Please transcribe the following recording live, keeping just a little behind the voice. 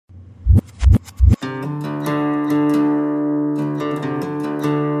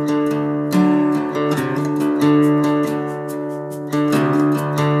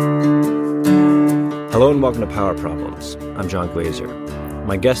welcome to Power Problems. I'm John Glazer.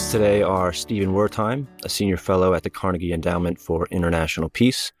 My guests today are Stephen Wertheim, a senior fellow at the Carnegie Endowment for International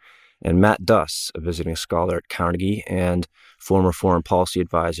Peace, and Matt Duss, a visiting scholar at Carnegie and former foreign policy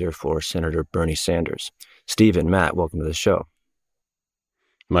advisor for Senator Bernie Sanders. Stephen, Matt, welcome to the show.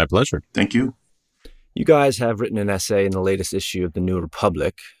 My pleasure. Thank you. You guys have written an essay in the latest issue of the New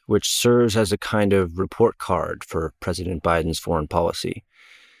Republic, which serves as a kind of report card for President Biden's foreign policy.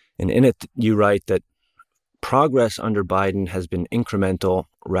 And in it, you write that progress under Biden has been incremental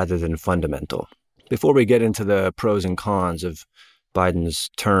rather than fundamental. Before we get into the pros and cons of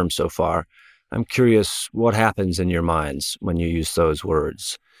Biden's term so far, I'm curious what happens in your minds when you use those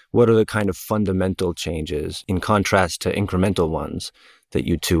words. What are the kind of fundamental changes, in contrast to incremental ones, that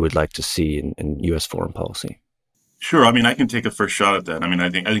you two would like to see in U.S. foreign policy? Sure. I mean, I can take a first shot at that. I mean, I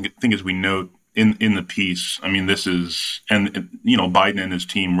think as we note in the piece, I mean, this is, and Biden and his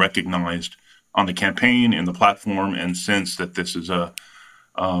team recognized on the campaign, in the platform, and since that this is a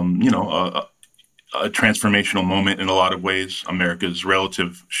transformational moment in a lot of ways. America's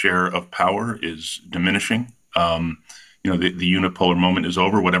relative share of power is diminishing. The unipolar moment is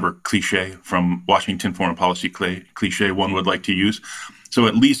over, whatever cliche from Washington foreign policy cliche one would like to use. So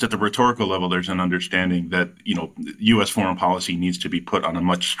at least at the rhetorical level, there's an understanding that, U.S. foreign policy needs to be put on a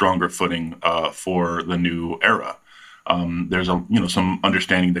much stronger footing for the new era. There's some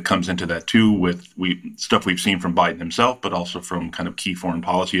understanding that comes into that too with stuff we've seen from Biden himself, but also from kind of key foreign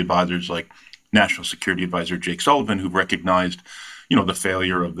policy advisors like National Security Advisor Jake Sullivan, who've recognized, the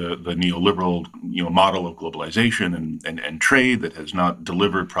failure of the neoliberal, model of globalization and trade that has not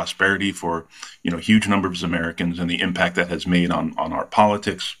delivered prosperity for, huge numbers of Americans, and the impact that has made on our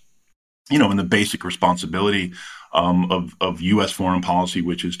politics, and the basic responsibility of U.S. foreign policy,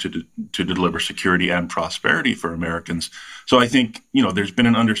 which is to deliver security and prosperity for Americans. So I think, there's been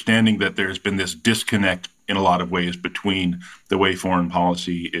an understanding that there's been this disconnect in a lot of ways between the way foreign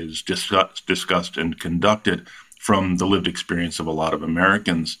policy is discussed and conducted from the lived experience of a lot of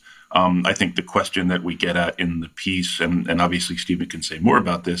Americans. I think the question that we get at in the piece, and obviously Stephen can say more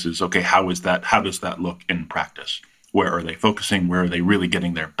about this, is, okay, how does that look in practice? Where are they focusing? Where are they really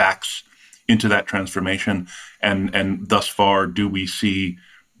getting their backs into that transformation? And thus far, do we see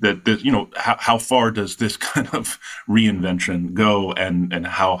that, how far does this kind of reinvention go, and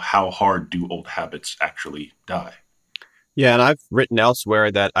how hard do old habits actually die? Yeah, and I've written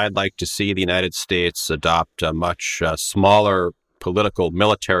elsewhere that I'd like to see the United States adopt a much smaller political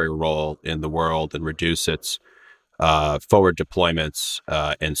military role in the world and reduce its forward deployments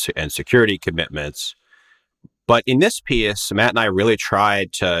and security commitments. But in this piece, Matt and I really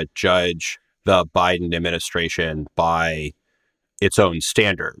tried to judge the Biden administration by its own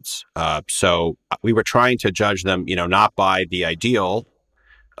standards. So we were trying to judge them, not by the ideal,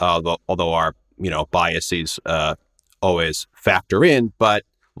 although our, biases always factor in, but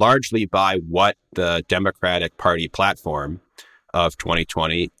largely by what the Democratic Party platform of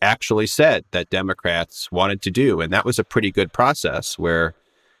 2020 actually said that Democrats wanted to do. And that was a pretty good process where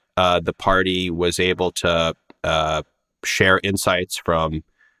the party was able to share insights from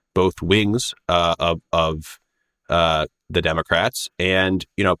both wings of the Democrats and,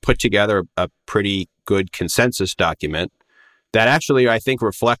 put together a pretty good consensus document that actually, I think,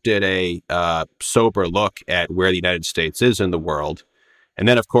 reflected a sober look at where the United States is in the world. And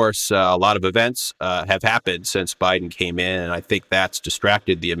then, of course, a lot of events have happened since Biden came in, and I think that's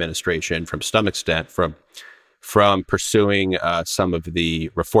distracted the administration from some extent from pursuing some of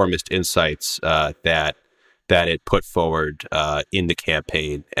the reformist insights that it put forward in the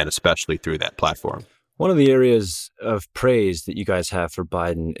campaign, and especially through that platform. One of the areas of praise that you guys have for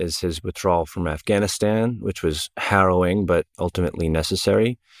Biden is his withdrawal from Afghanistan, which was harrowing but ultimately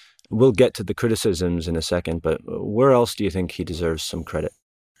necessary. We'll get to the criticisms in a second, but where else do you think he deserves some credit?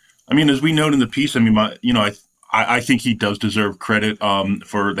 I mean, as we note in the piece, I mean, I think he does deserve credit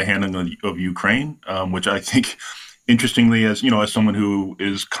for the handling of Ukraine, which I think, interestingly, as someone who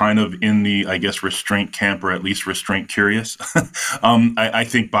is kind of in the, I guess, restraint camp, or at least restraint curious, I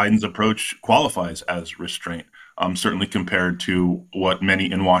think Biden's approach qualifies as restraint, certainly compared to what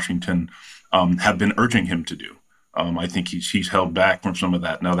many in Washington have been urging him to do. I think he's held back from some of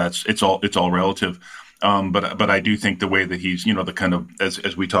that. Now it's all relative. But I do think the way that he's, the kind of,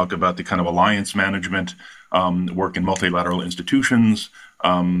 as we talked about, the kind of alliance management, work in multilateral institutions,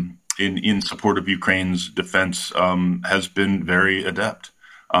 in support of Ukraine's defense, has been very adept.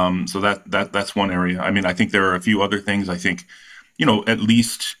 So that's one area. I mean, I think there are a few other things. I think, at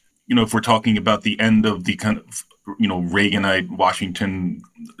least, if we're talking about the end of the kind of, Reaganite Washington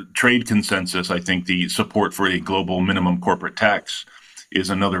trade consensus, I think the support for a global minimum corporate tax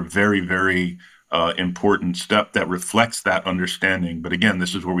is another very, very important step that reflects that understanding. But again,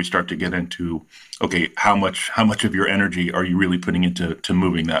 this is where we start to get into, okay, how much of your energy are you really putting into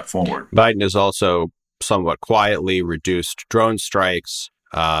moving that forward? Biden has also somewhat quietly reduced drone strikes.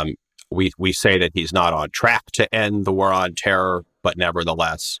 We say that he's not on track to end the war on terror, but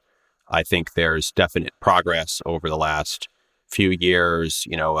nevertheless, I think there's definite progress over the last few years.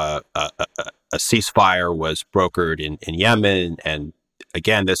 A ceasefire was brokered in Yemen. And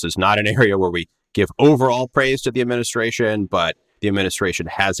again, this is not an area where we give overall praise to the administration, but the administration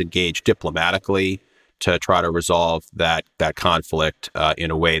has engaged diplomatically to try to resolve that conflict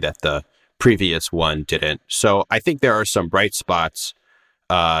in a way that the previous one didn't. So I think there are some bright spots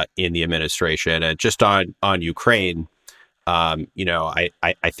in the administration. And just on Ukraine, I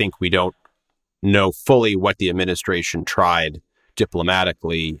think we don't know fully what the administration tried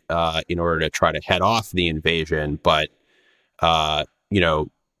diplomatically in order to try to head off the invasion. But,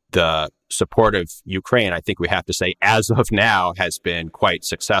 the support of Ukraine, I think we have to say, as of now, has been quite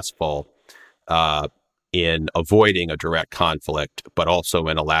successful in avoiding a direct conflict, but also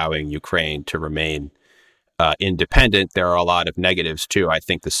in allowing Ukraine to remain independent. There are a lot of negatives, too. I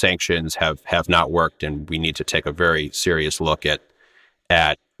think the sanctions have not worked, and we need to take a very serious look at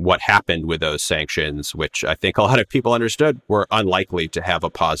what happened with those sanctions, which I think a lot of people understood were unlikely to have a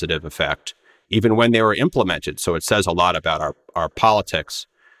positive effect, even when they were implemented. So it says a lot about our politics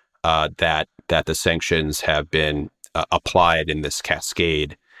that the sanctions have been applied in this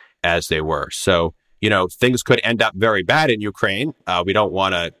cascade as they were. So, things could end up very bad in Ukraine. We don't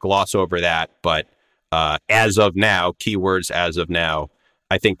want to gloss over that. But as of now, keywords as of now,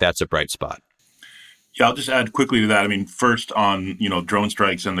 I think that's a bright spot. Yeah, I'll just add quickly to that. I mean, first on, drone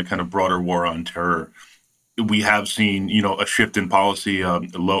strikes and the kind of broader war on terror, we have seen, a shift in policy,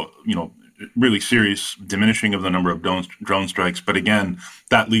 really serious diminishing of the number of drone strikes. But again,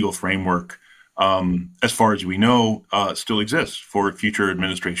 that legal framework, as far as we know, still exists for future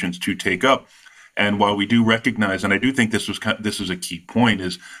administrations to take up. And while we do recognize, and I do think this is a key point,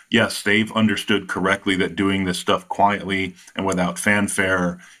 is yes, they've understood correctly that doing this stuff quietly and without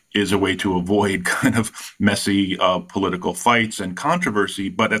fanfare is a way to avoid kind of messy political fights and controversy.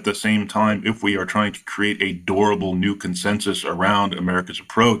 But at the same time, if we are trying to create a durable new consensus around America's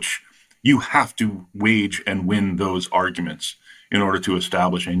approach, you have to wage and win those arguments in order to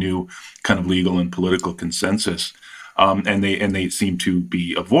establish a new kind of legal and political consensus. And they seem to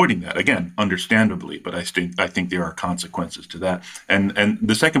be avoiding that, again, understandably. But I think there are consequences to that. And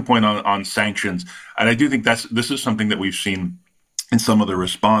the second point on sanctions, and I do think this is something that we've seen in some of the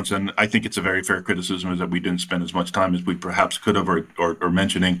response, and I think it's a very fair criticism, is that we didn't spend as much time as we perhaps could have, or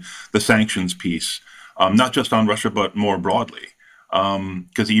mentioning the sanctions piece, not just on Russia, but more broadly.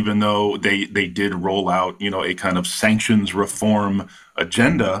 Because even though they did roll out, a kind of sanctions reform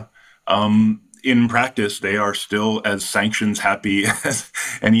agenda, in practice, they are still as sanctions happy as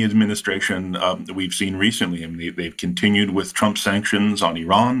any administration we've seen recently. I mean, they've continued with Trump sanctions on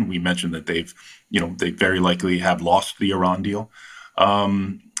Iran. We mentioned that they very likely have lost the Iran deal.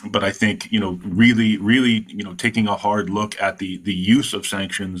 But I think, really, taking a hard look at the use of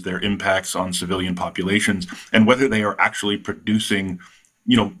sanctions, their impacts on civilian populations, and whether they are actually producing,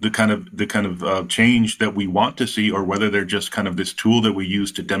 the kind of change that we want to see, or whether they're just kind of this tool that we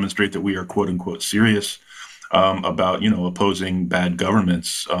use to demonstrate that we are quote unquote serious about, opposing bad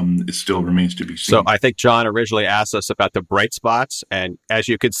governments, it still remains to be seen. So I think John originally asked us about the bright spots, and as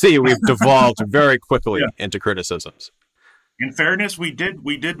you can see, we've devolved very quickly into criticisms. In fairness, we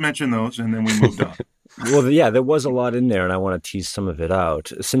did mention those, and then we moved on. Well, yeah, there was a lot in there, and I want to tease some of it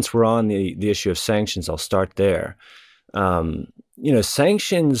out. Since we're on the issue of sanctions, I'll start there.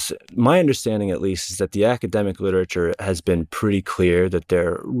 Sanctions, my understanding at least, is that the academic literature has been pretty clear that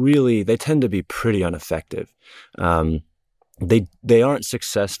they tend to be pretty ineffective. They aren't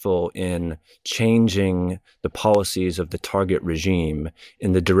successful in changing the policies of the target regime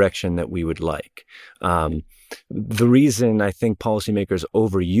in the direction that we would like. The reason I think policymakers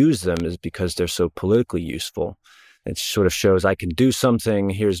overuse them is because they're so politically useful. It sort of shows I can do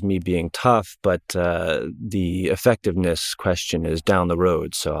something, here's me being tough, but the effectiveness question is down the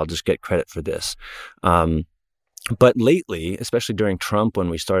road, so I'll just get credit for this. But lately, especially during Trump, when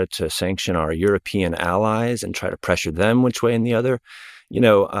we started to sanction our European allies and try to pressure them which way and the other,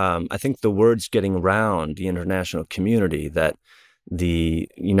 I think the word's getting around the international community that the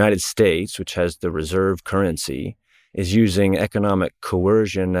United States, which has the reserve currency, is using economic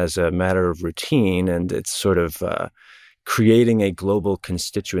coercion as a matter of routine, and it's sort of creating a global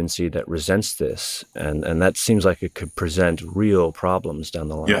constituency that resents this, and that seems like it could present real problems down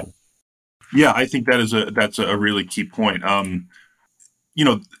the line. Yeah, I think that's a really key point.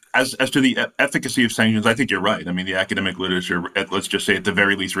 As to the efficacy of sanctions, I think you're right. I mean, the academic literature, let's just say at the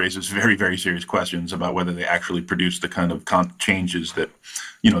very least, raises very, very serious questions about whether they actually produce the kind of changes that,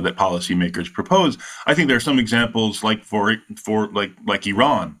 that policymakers propose. I think there are some examples, like for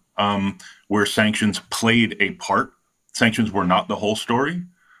Iran, where sanctions played a part. Sanctions were not the whole story,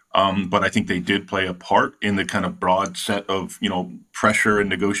 but I think they did play a part in the kind of broad set of, pressure and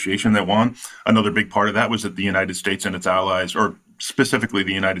negotiation that won. Another big part of that was that the United States and its allies, or specifically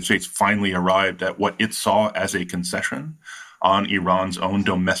the United States, finally arrived at what it saw as a concession on Iran's own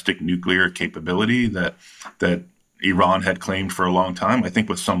domestic nuclear capability that Iran had claimed for a long time, I think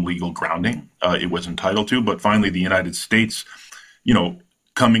with some legal grounding it was entitled to. But finally, the United States,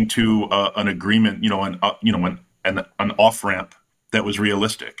 coming to an agreement, an off-ramp that was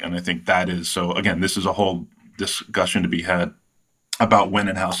realistic. And I think that is, so again, this is a whole discussion to be had about when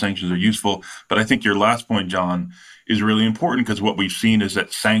and how sanctions are useful. But I think your last point, John, is really important, because what we've seen is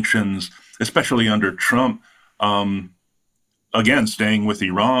that sanctions, especially under Trump, again, staying with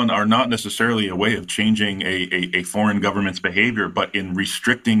Iran, are not necessarily a way of changing a foreign government's behavior, but in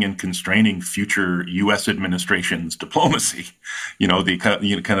restricting and constraining future U.S. administration's diplomacy.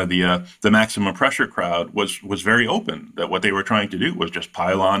 The maximum pressure crowd was very open that what they were trying to do was just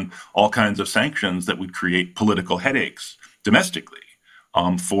pile on all kinds of sanctions that would create political headaches domestically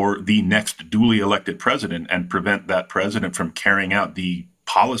for the next duly elected president and prevent that president from carrying out the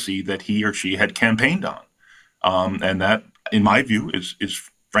policy that he or she had campaigned on. And that, in my view, is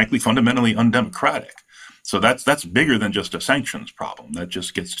frankly fundamentally undemocratic. So that's bigger than just a sanctions problem. That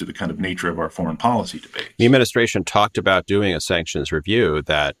just gets to the kind of nature of our foreign policy debate. The administration talked about doing a sanctions review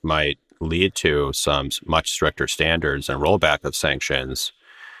that might lead to some much stricter standards and rollback of sanctions.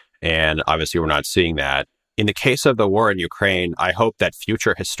 And obviously, we're not seeing that. In the case of the war in Ukraine, I hope that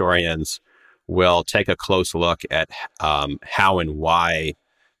future historians will take a close look at how and why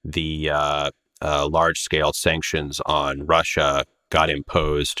the large-scale sanctions on Russia got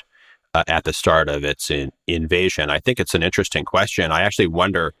imposed at the start of its invasion. I think it's an interesting question. I actually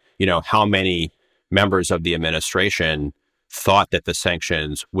wonder, how many members of the administration thought that the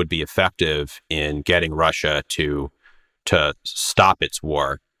sanctions would be effective in getting Russia to stop its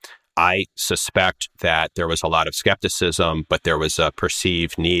war. I suspect that there was a lot of skepticism, but there was a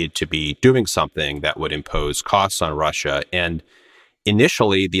perceived need to be doing something that would impose costs on Russia. And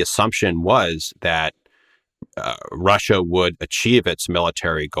initially, the assumption was that Russia would achieve its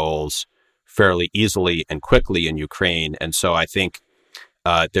military goals fairly easily and quickly in Ukraine. And so I think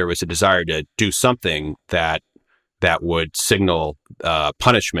there was a desire to do something that would signal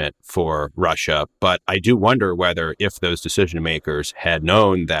punishment for Russia. But I do wonder whether, if those decision makers had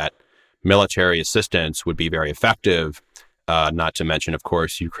known that military assistance would be very effective, not to mention, of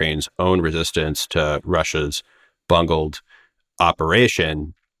course, Ukraine's own resistance to Russia's bungled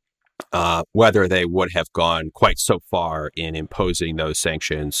operation, whether they would have gone quite so far in imposing those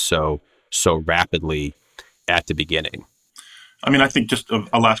sanctions so rapidly at the beginning. I mean, I think just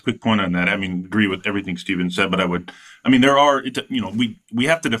a last quick point on that. I mean, agree with everything Stephen said, but we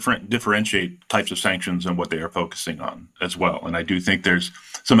have to differentiate types of sanctions and what they are focusing on as well. And I do think there's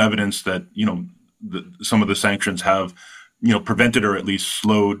some evidence that, some of the sanctions have, prevented or at least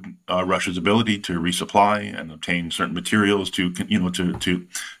slowed Russia's ability to resupply and obtain certain materials to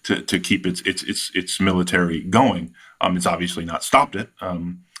keep its military going. It's obviously not stopped it.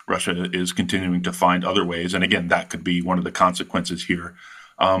 Russia is continuing to find other ways. And again, that could be one of the consequences here.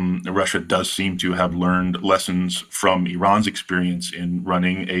 Russia does seem to have learned lessons from Iran's experience in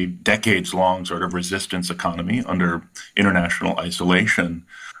running a decades-long sort of resistance economy under international isolation.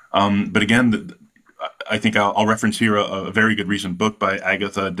 But again, I think I'll reference here a very good recent book by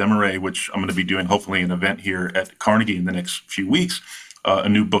Agatha Demaray, which I'm going to be doing hopefully an event here at Carnegie in the next few weeks. A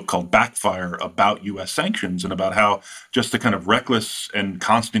new book called Backfire about U.S. sanctions and about how just the kind of reckless and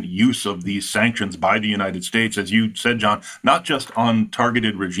constant use of these sanctions by the United States, as you said, John, not just on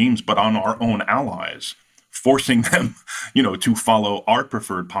targeted regimes, but on our own allies, forcing them, to follow our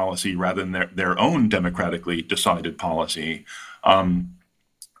preferred policy rather than their own democratically decided policy,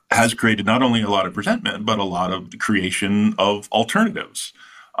 has created not only a lot of resentment, but a lot of the creation of alternatives.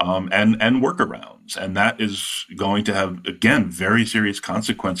 And workarounds. And that is going to have, again, very serious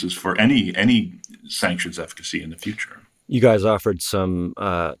consequences for any sanctions efficacy in the future. You guys offered some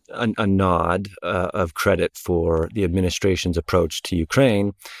a nod of credit for the administration's approach to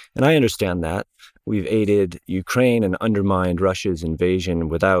Ukraine, and I understand that. We've aided Ukraine and undermined Russia's invasion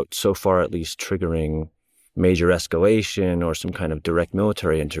without, so far at least, triggering major escalation or some kind of direct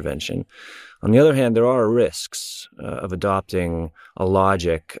military intervention. On the other hand, there are risks of adopting a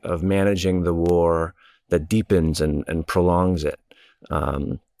logic of managing the war that deepens and prolongs it.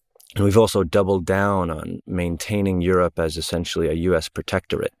 And we've also doubled down on maintaining Europe as essentially a U.S.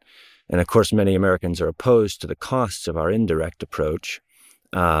 protectorate. And of course, many Americans are opposed to the costs of our indirect approach.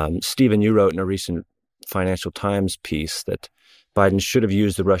 Stephen, you wrote in a recent Financial Times piece that Biden should have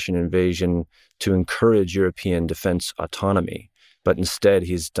used the Russian invasion to encourage European defense autonomy, but instead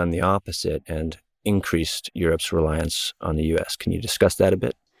he's done the opposite and increased Europe's reliance on the U.S. Can you discuss that a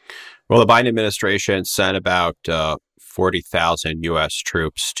bit? Well, the Biden administration sent about 40,000 U.S.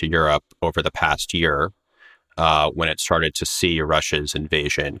 troops to Europe over the past year when it started to see Russia's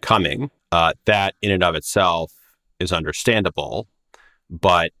invasion coming. That in and of itself is understandable,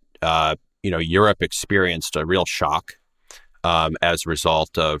 but Europe experienced a real shock as a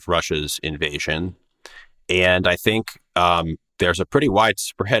result of Russia's invasion. And I think there's a pretty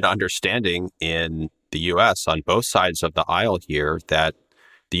widespread understanding in the U.S. on both sides of the aisle here that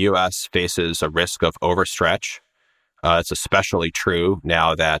the U.S. faces a risk of overstretch. It's especially true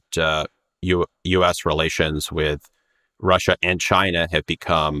now that U.S. relations with Russia and China have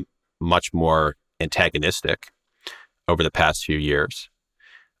become much more antagonistic over the past few years.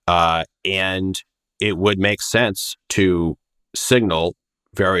 And it would make sense to signal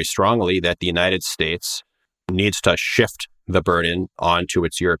very strongly that the United States needs to shift the burden onto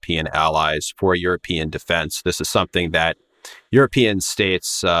its European allies for European defense. This is something that European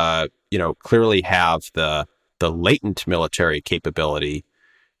states, clearly have the latent military capability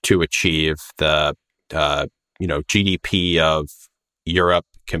to achieve the, GDP of Europe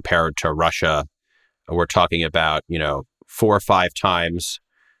compared to Russia. We're talking about, 4 or 5 times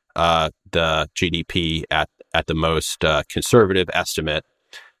the GDP at the most conservative estimate,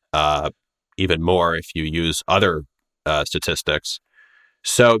 even more if you use other statistics.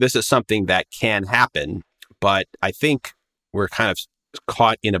 So this is something that can happen, but I think we're kind of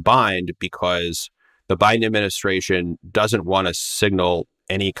caught in a bind because the Biden administration doesn't want to signal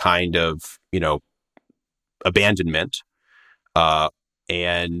any kind of, abandonment.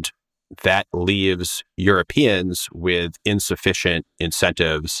 And that leaves Europeans with insufficient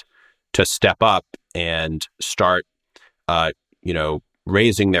incentives to step up and start,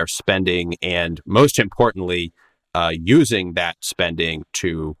 raising their spending and, most importantly, using that spending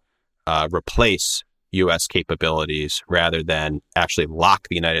to replace U.S. capabilities rather than actually lock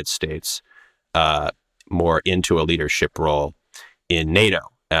the United States more into a leadership role in NATO.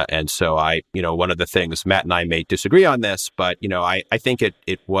 And so one of the things, Matt and I may disagree on this, but, I think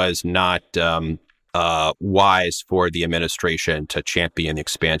it was not wise for the administration to champion the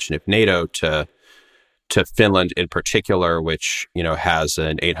expansion of NATO to Finland in particular, which, has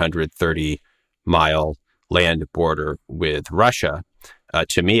an 830-mile land border with Russia.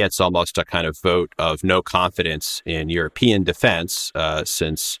 To me, it's almost a kind of vote of no confidence in European defense,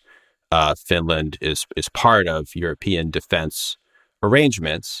 since Finland is part of European defense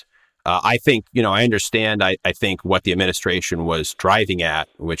arrangements. I think, I understand, I think what the administration was driving at,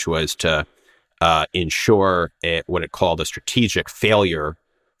 which was to ensure what it called a strategic failure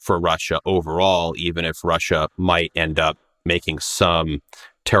for Russia overall, even if Russia might end up making some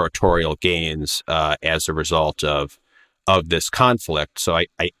territorial gains as a result of this conflict. So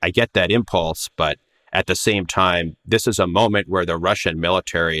I get that impulse, but at the same time, this is a moment where the Russian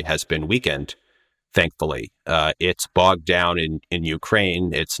military has been weakened, thankfully. It's bogged down in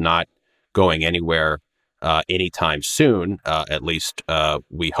Ukraine. It's not going anywhere anytime soon, at least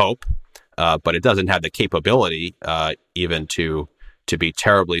we hope. But it doesn't have the capability even to be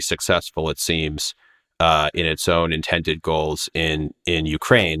terribly successful, it seems, in its own intended goals in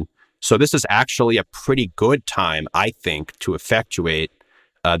Ukraine. So this is actually a pretty good time, I think, to effectuate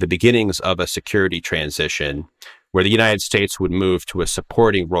the beginnings of a security transition where the United States would move to a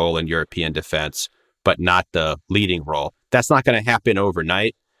supporting role in European defense, but not the leading role. That's not going to happen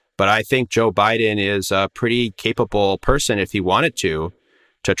overnight, but I think Joe Biden is a pretty capable person if he wanted to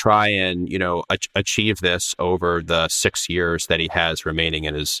try and, achieve this over the 6 years that he has remaining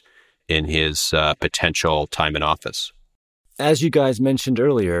in his potential time in office. As you guys mentioned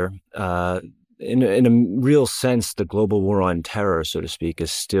earlier, in a real sense, the global war on terror, so to speak,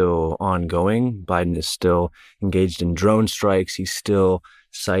 is still ongoing. Biden is still engaged in drone strikes. He's still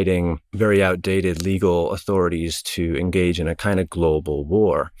citing very outdated legal authorities to engage in a kind of global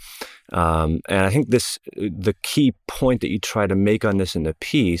war. And I think the key point that you try to make on this in the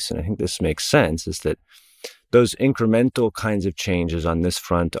piece, and I think this makes sense, is that those incremental kinds of changes on this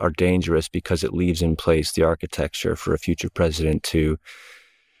front are dangerous because it leaves in place the architecture for a future president to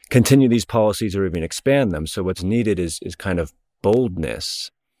continue these policies or even expand them. So what's needed is kind of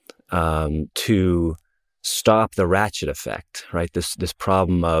boldness to stop the ratchet effect, right? This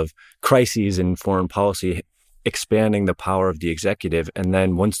problem of crises in foreign policy expanding the power of the executive. And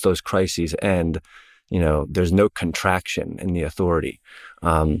then once those crises end, there's no contraction in the authority.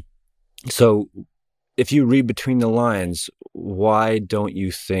 So if you read between the lines, why don't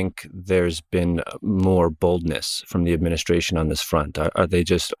you think there's been more boldness from the administration on this front? Are they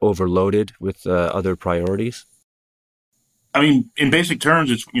just overloaded with other priorities? I mean, in basic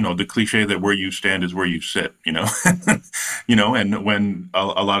terms, it's, the cliche that where you stand is where you sit, and when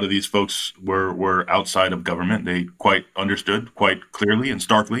a lot of these folks were outside of government, they quite understood quite clearly and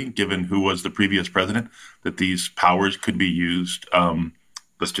starkly, given who was the previous president, that these powers could be used,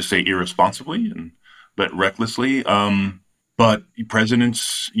 let's just say irresponsibly but recklessly. But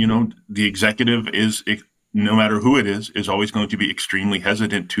presidents, the executive is, no matter who it is always going to be extremely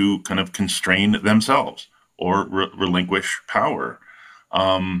hesitant to kind of constrain themselves or relinquish power.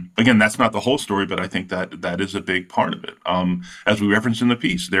 Again, that's not the whole story, but I think that is a big part of it. As we referenced in the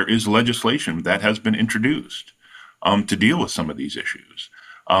piece, there is legislation that has been introduced to deal with some of these issues.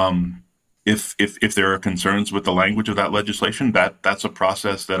 If there are concerns with the language of that legislation, that's a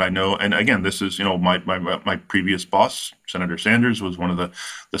process that I know. And again, this is, my previous boss, Senator Sanders, was one of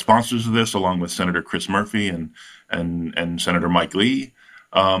the sponsors of this, along with Senator Chris Murphy and Senator Mike Lee.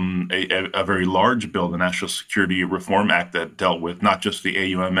 A very large bill, the National Security Reform Act, that dealt with not just the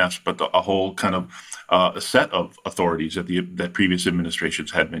AUMFs, but a whole kind of a set of authorities that previous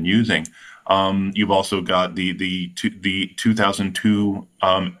administrations had been using. You've also got the 2002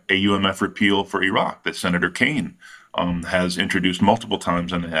 AUMF repeal for Iraq that Senator Kaine has introduced multiple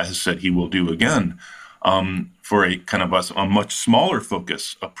times and has said he will do again. For a kind of a much smaller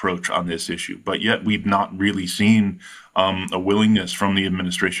focus approach on this issue. But yet we've not really seen a willingness from the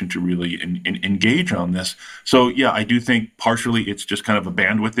administration to really engage on this. So, yeah, I do think partially it's just kind of a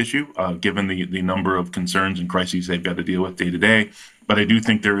bandwidth issue, given the number of concerns and crises they've got to deal with day to day. But I do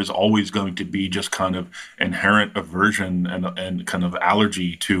think there is always going to be just kind of inherent aversion and kind of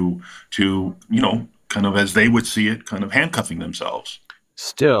allergy to kind of, as they would see it, kind of handcuffing themselves.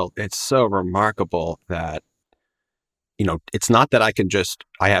 Still, it's so remarkable that, it's not that I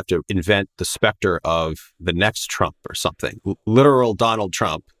have to invent the specter of the next Trump or something. Literal Donald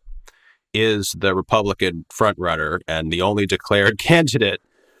Trump is the Republican frontrunner and the only declared candidate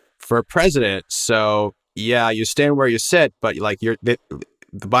for president. So, yeah, you stand where you sit, but the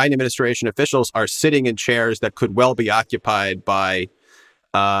Biden administration officials are sitting in chairs that could well be occupied by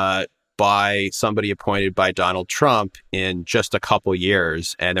somebody appointed by Donald Trump in just a couple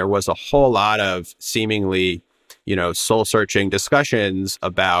years. And there was a whole lot of seemingly, soul-searching discussions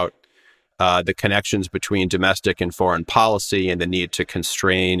about the connections between domestic and foreign policy and the need to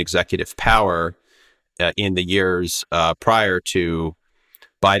constrain executive power in the years prior to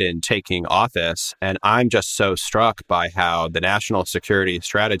Biden taking office. And I'm just so struck by how the national security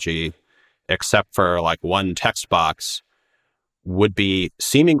strategy, except for one text box, would be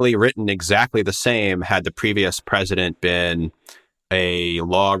seemingly written exactly the same had the previous president been a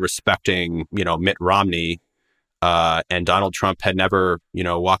law-respecting, Mitt Romney, and Donald Trump had never,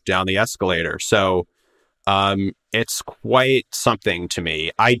 walked down the escalator. So it's quite something to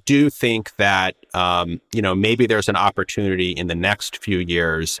me. I do think that, maybe there's an opportunity in the next few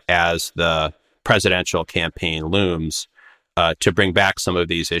years as the presidential campaign looms to bring back some of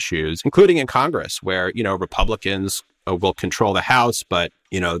these issues, including in Congress, where, Republicans will control the House, but,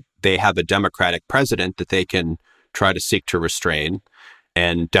 they have a Democratic president that they can try to seek to restrain.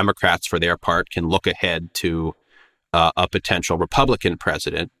 And Democrats, for their part, can look ahead to a potential Republican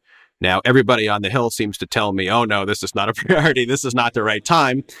president. Now, everybody on the Hill seems to tell me, oh, no, this is not a priority. This is not the right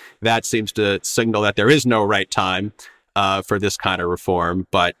time. That seems to signal that there is no right time for this kind of reform.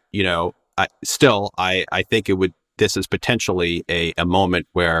 But, I think this is potentially a moment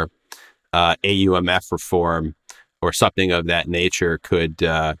where AUMF reform or something of that nature could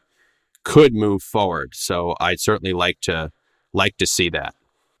move forward. So I'd certainly like to see that.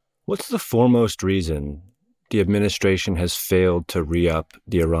 What's the foremost reason the administration has failed to re-up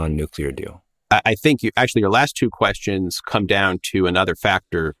the Iran nuclear deal? I think your last two questions come down to another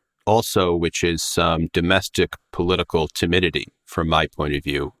factor also, which is some domestic political timidity, from my point of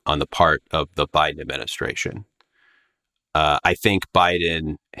view, on the part of the Biden administration. I think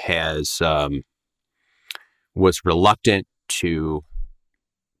Biden was reluctant to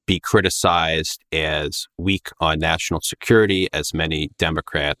be criticized as weak on national security, as many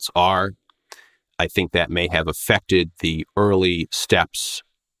Democrats are. I think that may have affected the early steps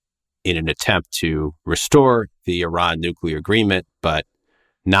in an attempt to restore the Iran nuclear agreement, but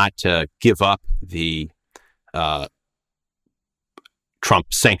not to give up the Trump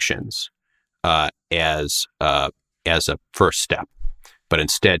sanctions as a first step but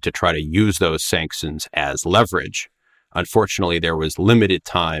instead to try to use those sanctions as leverage. Unfortunately, there was limited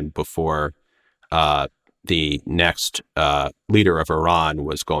time before the next leader of Iran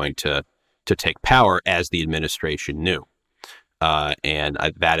was going to take power, as the administration knew. And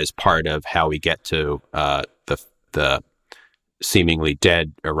that is part of how we get to the seemingly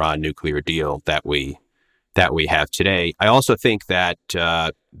dead Iran nuclear deal that we have today. I also think that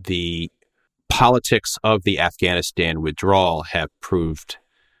the politics of the Afghanistan withdrawal have proved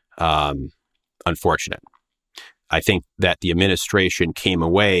unfortunate. I think that the administration came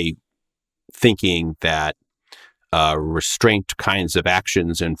away thinking that restraint kinds of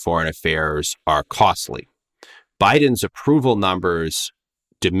actions in foreign affairs are costly. Biden's approval numbers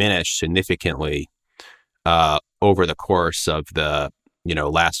diminished significantly over the course of the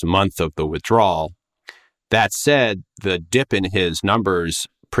last month of the withdrawal. That said, the dip in his numbers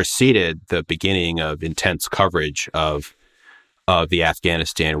preceded the beginning of intense coverage of the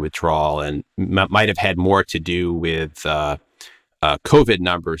Afghanistan withdrawal, and might have had more to do with COVID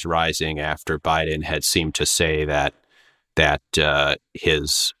numbers rising after Biden had seemed to say that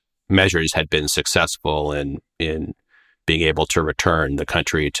his measures had been successful in being able to return the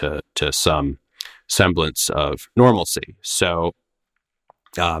country to some semblance of normalcy. So,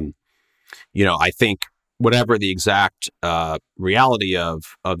 I think whatever the exact reality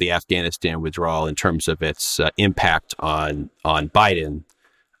of the Afghanistan withdrawal in terms of its impact on Biden,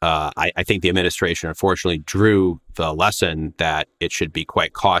 I think the administration unfortunately drew the lesson that it should be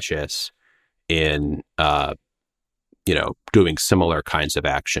quite cautious in doing similar kinds of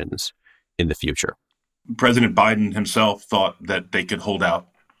actions in the future. President Biden himself thought that they could hold out,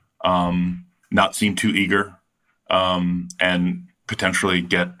 not seem too eager, and potentially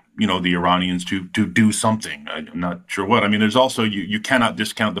get the Iranians to do something. I'm not sure what. I mean, there's also you cannot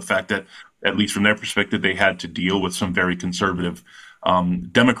discount the fact that, at least from their perspective, they had to deal with some very conservative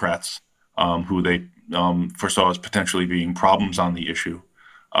Democrats who they foresaw as potentially being problems on the issue.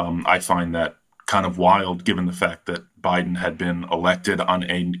 I find that kind of wild, given the fact that Biden had been elected on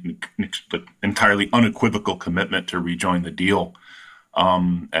an entirely unequivocal commitment to rejoin the deal,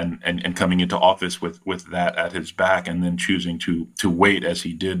 and coming into office with that at his back, and then choosing to wait as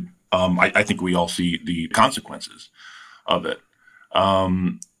he did. I think we all see the consequences of it.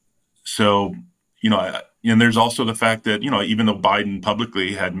 And there's also the fact that, even though Biden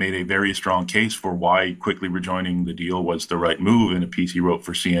publicly had made a very strong case for why quickly rejoining the deal was the right move in a piece he wrote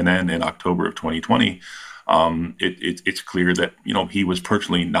for CNN in October of 2020, it's clear that, he was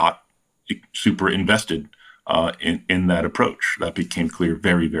personally not super invested in that approach. That became clear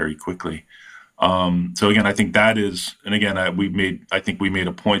very, very quickly. So again, I think that is, and again, we made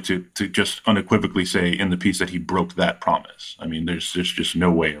a point to just unequivocally say in the piece that he broke that promise. I mean, there's just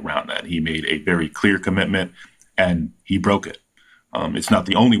no way around that. He made a very clear commitment and he broke it. It's not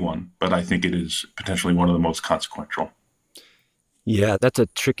the only one, but I think it is potentially one of the most consequential. Yeah, that's a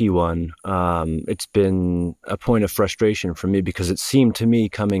tricky one. It's been a point of frustration for me because it seemed to me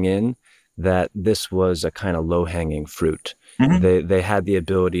coming in that this was a kind of low-hanging fruit. Mm-hmm. They had the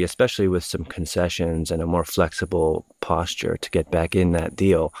ability, especially with some concessions and a more flexible posture, to get back in that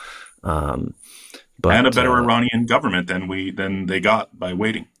deal. But and a better Iranian government than they got by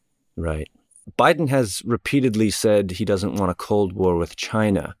waiting. Right. Biden has repeatedly said he doesn't want a Cold War with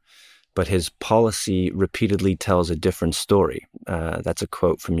China, but his policy repeatedly tells a different story. That's a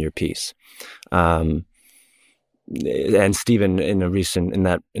quote from your piece. And Stephen, in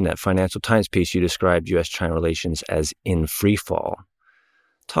that Financial Times piece, you described U.S.-China relations as in free fall.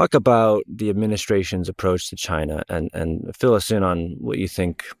 Talk about the administration's approach to China and fill us in on what you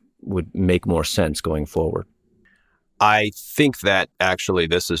think would make more sense going forward. I think that actually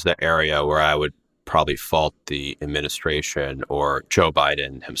this is the area where I would probably fault the administration or Joe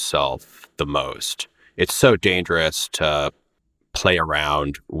Biden himself the most. It's so dangerous to play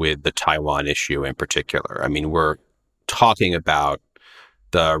around with the Taiwan issue in particular. I mean, we're talking about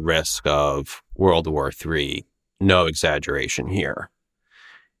the risk of World War III, no exaggeration here.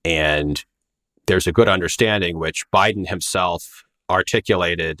 And there's a good understanding, which Biden himself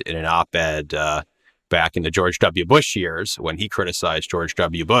articulated in an op-ed back in the George W. Bush years when he criticized George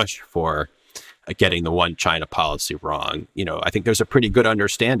W. Bush for getting the one China policy wrong. I think there's a pretty good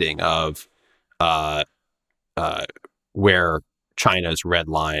understanding of where China's red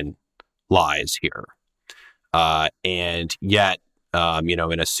line lies here. And yet,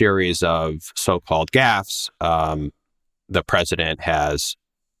 in a series of so-called gaffes, the president has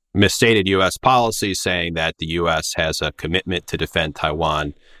misstated U.S. policy, saying that the U.S. has a commitment to defend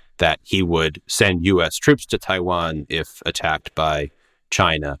Taiwan, that he would send U.S. troops to Taiwan if attacked by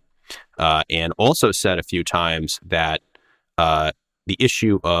China, and also said a few times that the the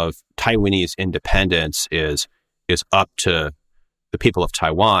issue of Taiwanese independence is up to the people of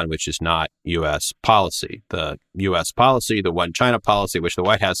Taiwan, which is not U.S. policy. The U.S. policy, the One China policy, which the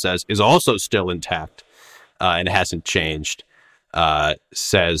White House says is also still intact and hasn't changed,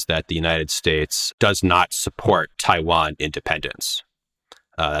 says that the United States does not support Taiwan independence.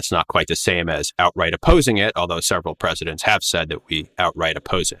 That's not quite the same as outright opposing it, although several presidents have said that we outright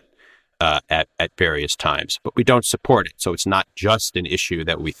oppose it at various times. But we don't support it. So it's not just an issue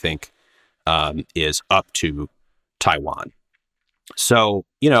that we think is up to Taiwan. So,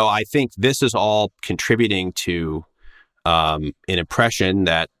 I think this is all contributing to an impression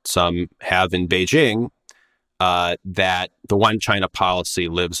that some have in Beijing that the One China policy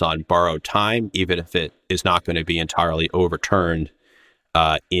lives on borrowed time, even if it is not going to be entirely overturned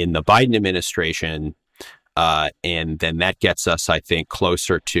in the Biden administration. And then that gets us, I think,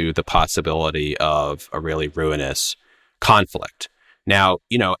 closer to the possibility of a really ruinous conflict. Now,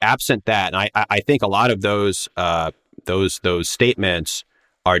 absent that, and I think a lot of those statements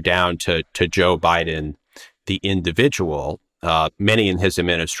are down to Joe Biden, the individual. Many in his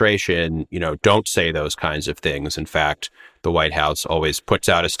administration, don't say those kinds of things. In fact, the White House always puts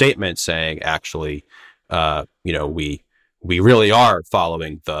out a statement saying, actually, we really are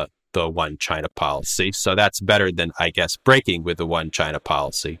following the One China policy. So that's better than, I guess, breaking with the One China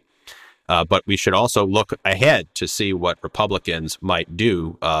policy. But we should also look ahead to see what Republicans might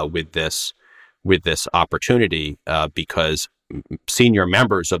do with this opportunity, because senior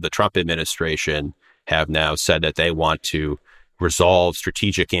members of the Trump administration have now said that they want to resolve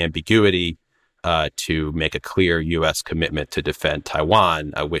strategic ambiguity to make a clear U.S. commitment to defend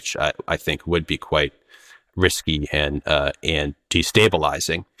Taiwan, which I think would be quite risky and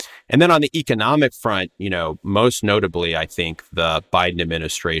destabilizing. And then on the economic front, most notably, I think the Biden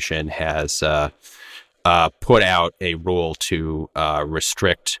administration has put out a rule to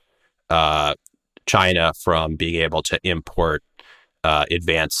restrict China from being able to import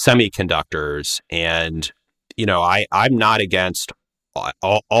advanced semiconductors. And, I'm not against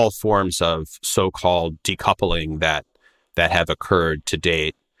all forms of so-called decoupling that have occurred to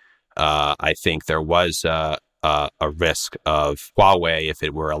date. I think there was a risk of Huawei, if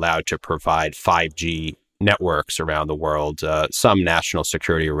it were allowed to provide 5G networks around the world, some national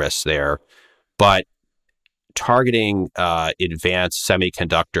security risks there. But targeting advanced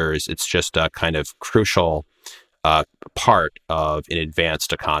semiconductors, it's just a kind of crucial part of an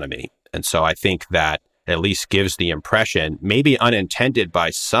advanced economy. And so I think that at least gives the impression, maybe unintended by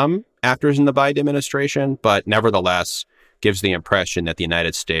some actors in the Biden administration, but nevertheless gives the impression that the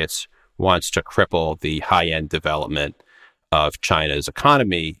United States wants to cripple the high-end development of China's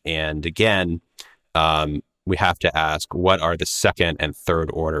economy. And again, we have to ask, what are the second and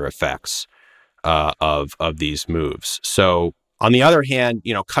third order effects of these moves? So on the other hand,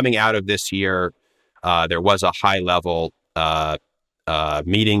 coming out of this year, there was a high-level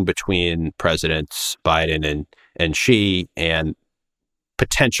meeting between Presidents Biden and Xi, and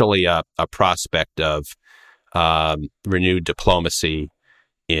potentially a prospect of renewed diplomacy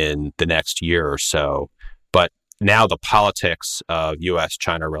in the next year or so. But now the politics of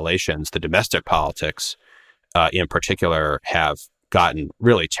U.S.-China relations, the domestic politics in particular, have gotten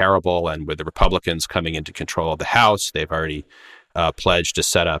really terrible. And with the Republicans coming into control of the House, they've already pledged to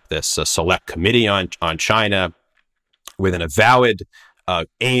set up this select committee on China with an avowed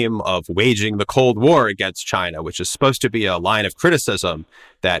aim of waging the Cold War against China, which is supposed to be a line of criticism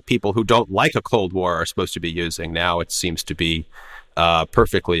that people who don't like a Cold War are supposed to be using. Now it seems to be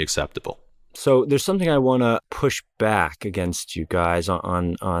perfectly acceptable. So there's something I want to push back against you guys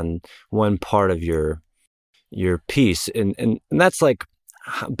on one part of your piece, and that's like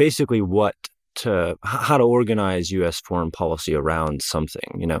basically how to organize U.S. foreign policy around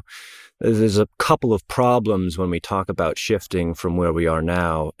something. There's a couple of problems when we talk about shifting from where we are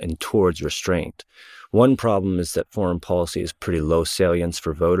now and towards restraint. One problem is that foreign policy is pretty low salience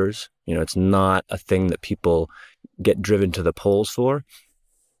for voters. It's not a thing that people get driven to the polls for.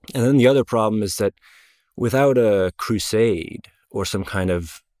 And then the other problem is that without a crusade or some kind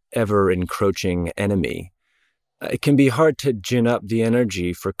of ever-encroaching enemy, it can be hard to gin up the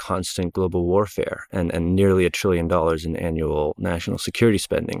energy for constant global warfare and nearly $1 trillion in annual national security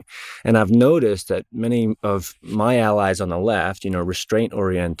spending. And I've noticed that many of my allies on the left,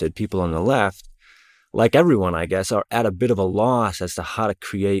 restraint-oriented people on the left, like everyone, I guess, are at a bit of a loss as to how to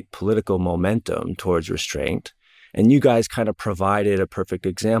create political momentum towards restraint. And you guys kind of provided a perfect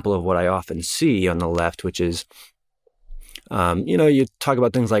example of what I often see on the left, which is You talk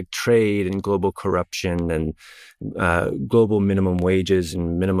about things like trade and global corruption and global minimum wages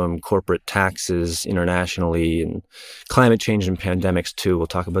and minimum corporate taxes internationally and climate change and pandemics too. We'll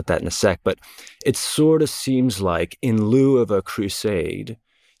talk about that in a sec. But it sort of seems like in lieu of a crusade,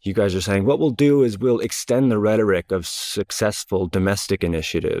 you guys are saying what we'll do is we'll extend the rhetoric of successful domestic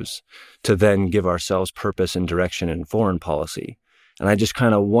initiatives to then give ourselves purpose and direction in foreign policy. And I just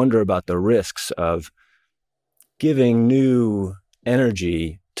kind of wonder about the risks of giving new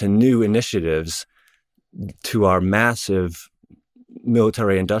energy to new initiatives to our massive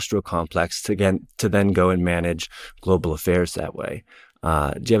military industrial complex to then go and manage global affairs that way. Do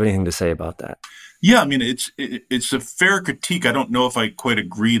you have anything to say about that? Yeah, I mean, it's a fair critique. I don't know if I quite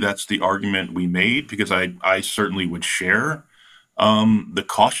agree that's the argument we made, because I certainly would share the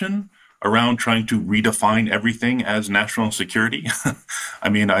caution around trying to redefine everything as national security. I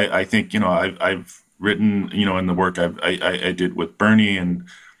mean, I think, I've written, in the work I did with Bernie, and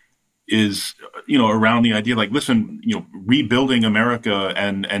is, around the idea, like, listen, rebuilding America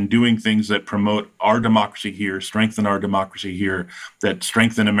and doing things that promote our democracy here, strengthen our democracy here, that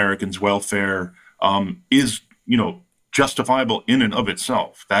strengthen Americans' welfare, is, justifiable in and of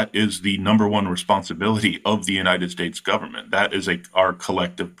itself. That is the number one responsibility of the United States government. That is our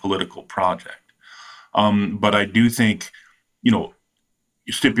collective political project. But I do think,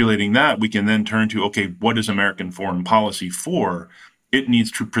 stipulating that, we can then turn to, okay, what is American foreign policy for? It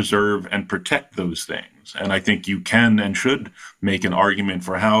needs to preserve and protect those things. And I think you can and should make an argument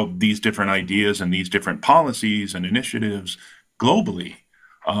for how these different ideas and these different policies and initiatives globally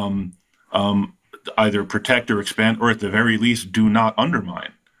either protect or expand, or at the very least do not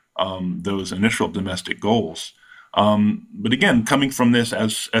undermine those initial domestic goals. But again, coming from this,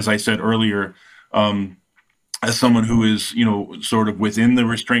 as I said earlier, as someone who is, sort of within the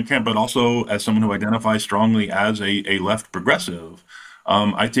restraint camp, but also as someone who identifies strongly as a left progressive,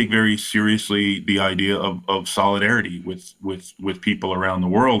 I take very seriously the idea of solidarity with people around the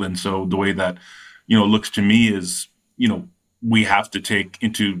world. And so the way that, looks to me is, we have to take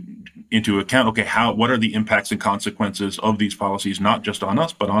into account, okay, what are the impacts and consequences of these policies, not just on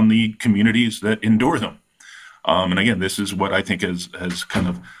us, but on the communities that endure them. And again, this is what I think has kind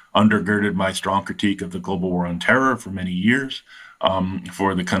of undergirded my strong critique of the global war on terror for many years,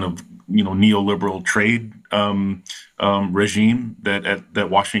 for the kind of neoliberal trade regime that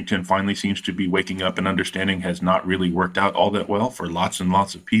Washington finally seems to be waking up and understanding has not really worked out all that well for lots and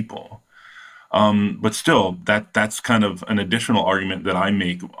lots of people. But still, that's kind of an additional argument that I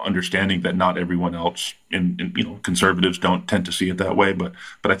make, understanding that not everyone else, in conservatives don't tend to see it that way. But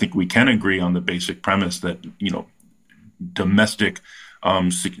I think we can agree on the basic premise that domestic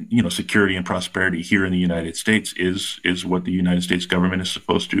security and prosperity here in the United States is what the United States government is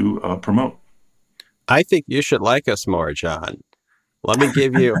supposed to promote. I think you should like us more, John. Let me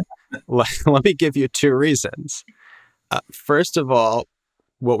give you two reasons. First of all,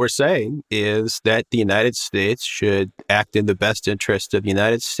 what we're saying is that the United States should act in the best interest of the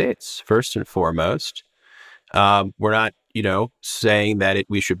United States, first and foremost. We're not, saying that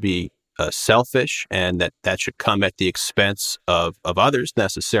we should be selfish and that should come at the expense of others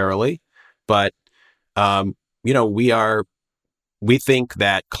necessarily. But, we think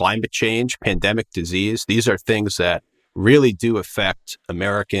that climate change, pandemic disease, these are things that really do affect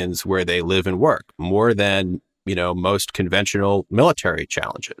Americans where they live and work more than most conventional military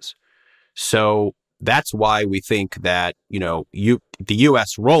challenges. So that's why we think that, the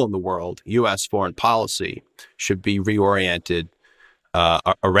U.S. role in the world, U.S. foreign policy should be reoriented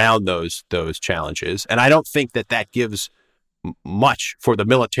around those challenges. And I don't think that gives much for the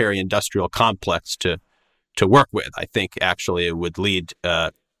military industrial complex to work with. I think actually it would lead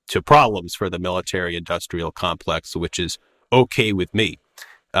to problems for the military industrial complex, which is okay with me.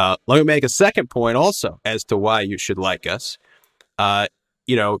 Let me make a second point also as to why you should like us. The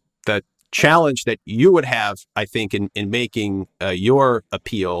challenge that you would have, I think, in making your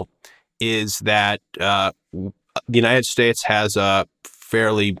appeal is that the United States has a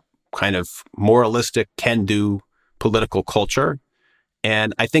fairly kind of moralistic, can-do political culture.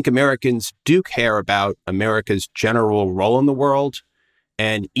 And I think Americans do care about America's general role in the world,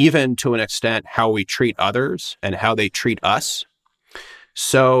 and even to an extent how we treat others and how they treat us.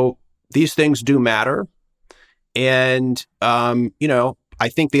 So these things do matter. And, I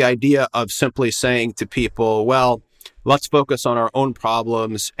think the idea of simply saying to people, well, let's focus on our own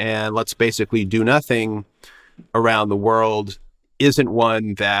problems and let's basically do nothing around the world isn't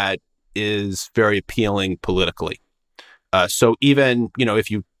one that is very appealing politically. So even,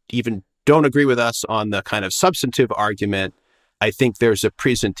 if you even don't agree with us on the kind of substantive argument, I think there's a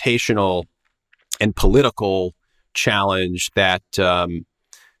presentational and political challenge that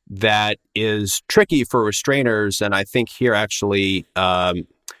that is tricky for restrainers. And I think here actually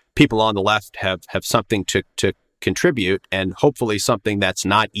people on the left have something to contribute, and hopefully something that's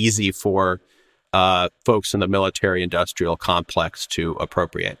not easy for folks in the military-industrial complex to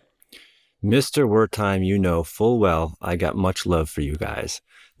appropriate. Mr. Wertheim, you know full well I got much love for you guys.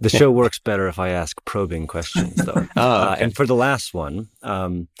 The show works better if I ask probing questions, though. Okay. And for the last one,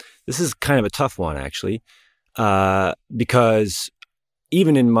 this is kind of a tough one, actually, because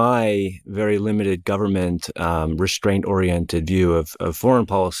even in my very limited government, restraint-oriented view of foreign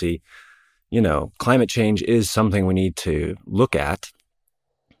policy, climate change is something we need to look at.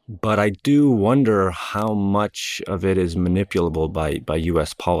 But I do wonder how much of it is manipulable by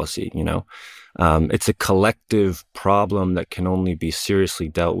U.S. policy. It's a collective problem that can only be seriously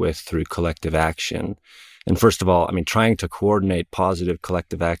dealt with through collective action. And first of all, trying to coordinate positive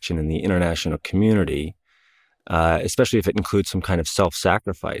collective action in the international community, especially if it includes some kind of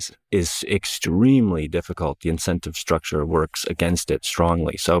self-sacrifice, is extremely difficult. The incentive structure works against it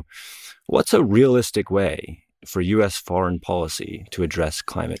strongly. So what's a realistic way for U.S. foreign policy to address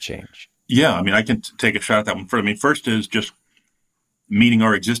climate change? Yeah, I can take a shot at that one first. First is just meeting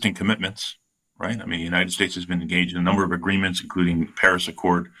our existing commitments, right? The United States has been engaged in a number of agreements, including the Paris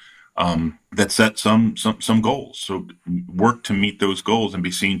Accord, that set some goals. So work to meet those goals and be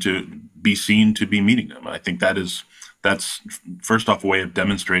seen to be meeting them. I think that's first off a way of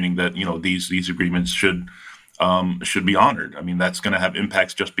demonstrating that these agreements should be honored. That's going to have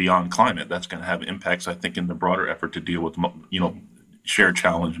impacts just beyond climate. That's going to have impacts, I think, in the broader effort to deal with, shared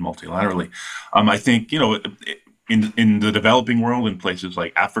challenge multilaterally. I think, in the developing world, in places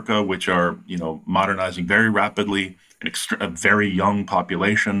like Africa, which are, modernizing very rapidly, a very young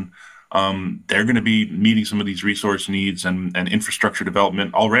population, they're going to be meeting some of these resource needs and infrastructure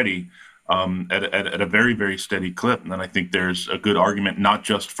development already at a very, very steady clip. And then I think there's a good argument, not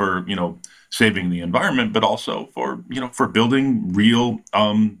just for, saving the environment, but also for building real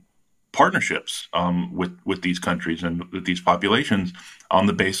partnerships with these countries and with these populations on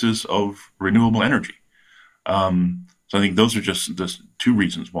the basis of renewable energy. So I think those are just the two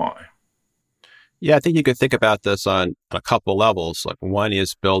reasons why. Yeah, I think you could think about this on a couple levels. Like, one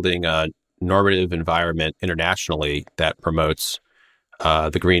is building a normative environment internationally that promotes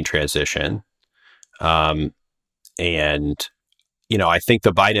the green transition. I think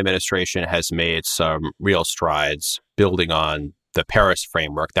the Biden administration has made some real strides building on the Paris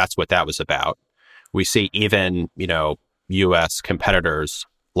framework. That's what that was about. We see even, U.S. competitors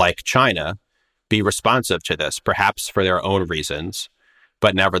like China be responsive to this, perhaps for their own reasons.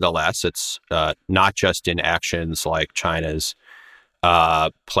 But nevertheless, it's not just in actions like China's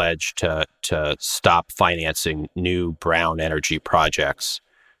pledge to stop financing new brown energy projects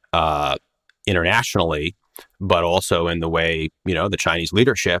internationally, but also in the way, the Chinese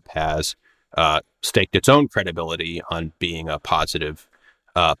leadership has staked its own credibility on being a positive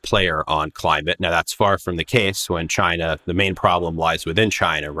player on climate. Now, that's far from the case when China, the main problem lies within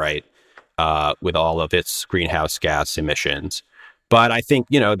China, right, with all of its greenhouse gas emissions. But I think,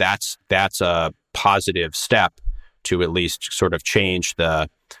 that's a positive step to at least sort of change the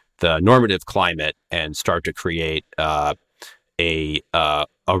normative climate and start to create a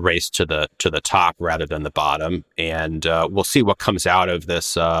race to the top rather than the bottom. And we'll see what comes out of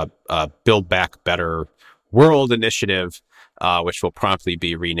this Build Back Better World initiative, which will promptly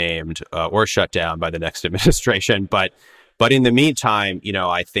be renamed or shut down by the next administration. But in the meantime,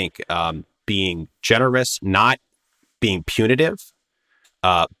 I think being generous, not being punitive,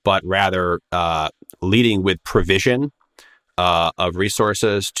 but rather leading with provision of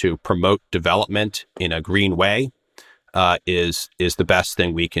resources to promote development in a green way is the best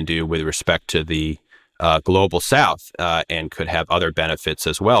thing we can do with respect to the global South, and could have other benefits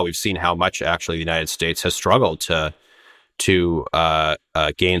as well. We've seen how much actually the United States has struggled to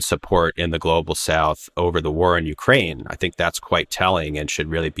gain support in the global South over the war in Ukraine. I think that's quite telling and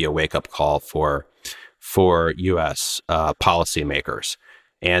should really be a wake-up call for U.S. policymakers.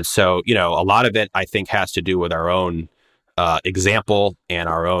 And so, a lot of it, I think, has to do with our own example and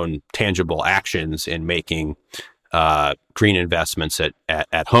our own tangible actions in making green investments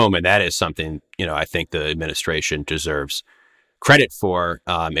at home. And that is something, I think the administration deserves credit for.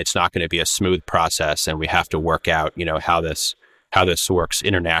 It's not going to be a smooth process, and we have to work out, how this works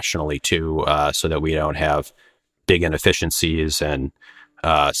internationally too, so that we don't have big inefficiencies and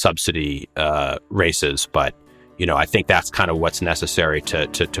subsidy races. But I think that's kind of what's necessary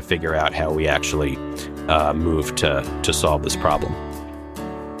to figure out how we actually move to solve this problem.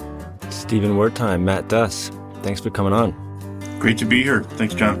 Stephen Wertheim, Matt Duss, thanks for coming on. Great to be here.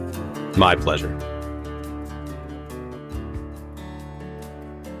 Thanks, John. My pleasure.